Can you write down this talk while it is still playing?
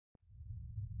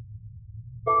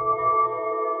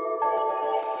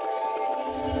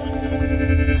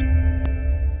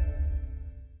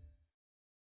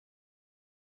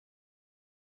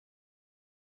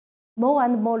More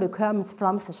and more requirements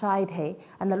from society,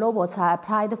 and the robots are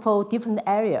applied for different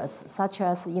areas, such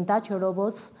as industrial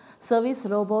robots, service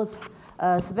robots,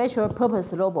 special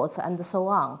purpose robots, and so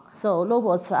on. So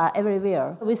robots are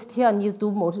everywhere. We still need to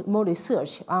do more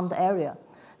research on the area.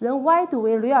 Then why do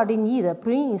we really need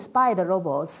brain-inspired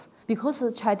robots?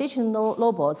 Because traditional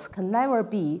robots can never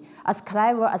be as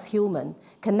clever as human,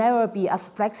 can never be as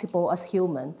flexible as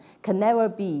human, can never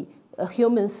be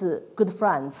humans' good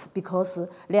friends, because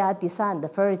they are designed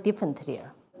very differently.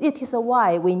 It is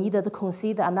why we need to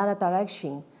consider another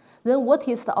direction. Then what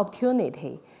is the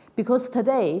opportunity? Because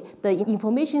today, the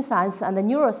information science and the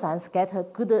neuroscience get a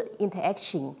good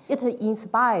interaction. It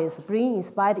inspires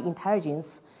brain-inspired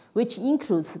intelligence, which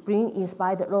includes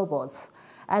brain-inspired robots.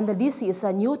 And this is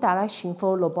a new direction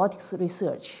for robotics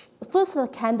research. The first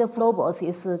kind of robots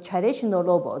is traditional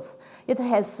robots. It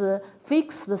has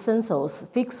fixed sensors,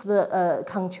 fixed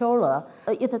controller.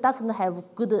 It doesn't have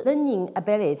good learning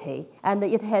ability, and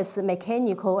it has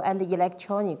mechanical and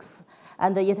electronics,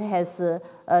 and it has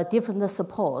different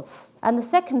supports. And the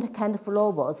second kind of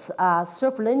robots are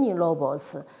self-learning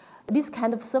robots. These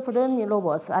kind of self-learning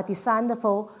robots are designed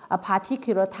for a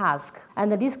particular task,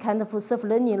 and this kind of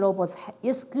self-learning robots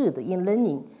is good in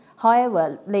learning.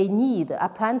 However, they need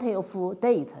plenty of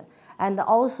data, and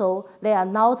also they are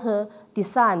not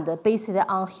designed based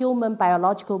on human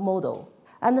biological model.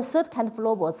 And the third kind of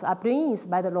robots are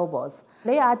brain-inspired robots.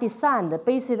 They are designed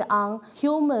based on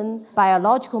human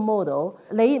biological model.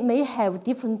 They may have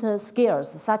different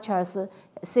skills, such as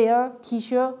cell,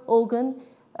 tissue, organ,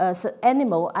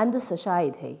 animal, and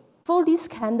society. For this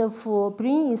kind of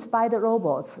brain-inspired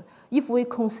robots, if we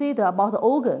consider about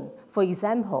organ, for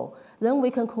example, then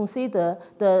we can consider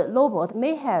the robot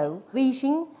may have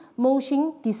vision,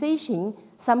 motion, decision,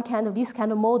 some kind of this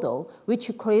kind of model, which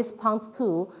corresponds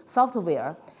to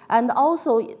software. And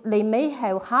also, they may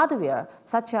have hardware,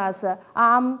 such as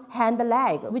arm, hand,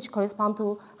 leg, which correspond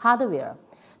to hardware.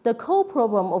 The core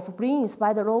problem of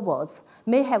brain-inspired robots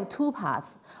may have two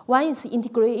parts. One is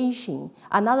integration.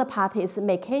 Another part is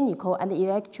mechanical and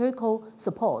electrical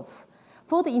supports.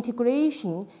 For the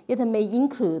integration, it may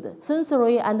include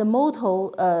sensory and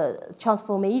motor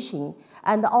transformation,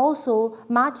 and also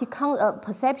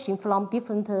multi-perception from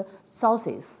different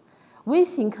sources. We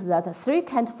think that three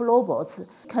kinds of robots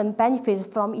can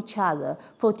benefit from each other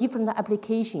for different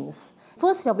applications.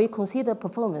 First, we consider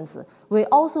performance. We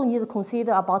also need to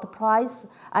consider about price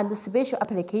and special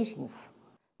applications.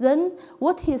 Then,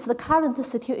 what is the current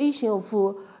situation of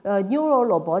neural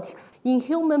robotics in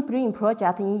human brain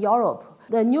project in Europe?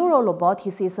 The neural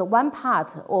robotics is one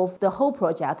part of the whole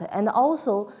project, and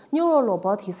also neural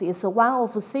robotics is one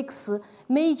of 6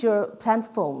 major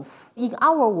platforms. In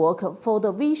our work for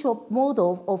the visual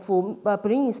model of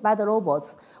brain-inspired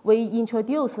robots, we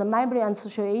introduce memory and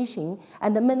association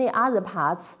and many other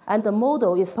parts, and the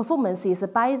model performance is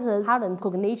by the current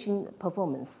cognition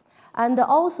performance. And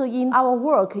also in our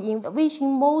work in vision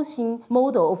motion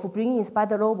model of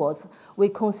brain-inspired robots, we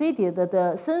considered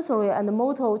the sensory and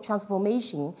motor transformation,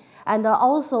 and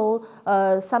also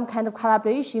some kind of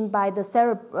collaboration by the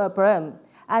cerebrum.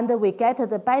 And we get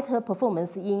the better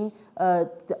performance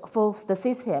for the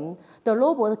system. The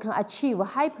robot can achieve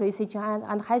high precision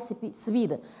and high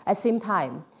speed at the same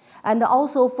time. And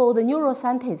also for the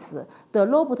neuroscientists, the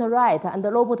robot rat and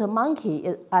the robot monkey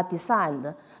are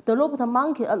designed. The robot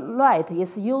monkey rat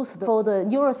is used for the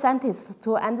neuroscientists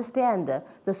to understand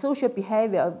the social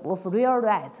behavior of real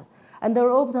rat. And the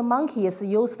robot monkey is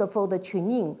used for the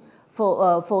training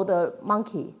for the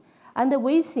monkey. And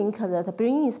we think that the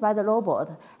brain-inspired robot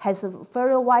has a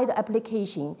very wide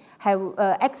application, have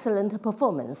excellent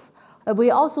performance.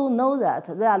 We also know that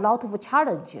there are a lot of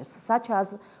challenges, such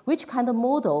as which kind of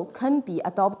model can be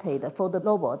adopted for the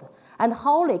robot, and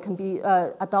how they can be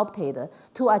adopted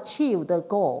to achieve the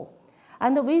goal.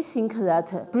 And we think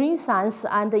that brain science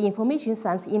and information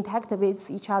science interact with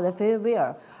each other very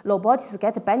well. Robotics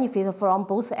get benefit from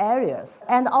both areas,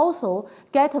 and also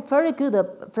get very good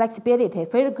flexibility,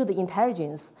 very good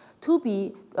intelligence to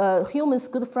be humans'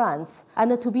 good friends,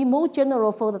 and to be more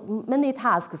general for many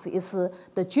tasks is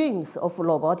the dreams of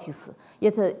robotics.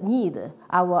 It needs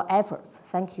our efforts.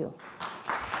 Thank you.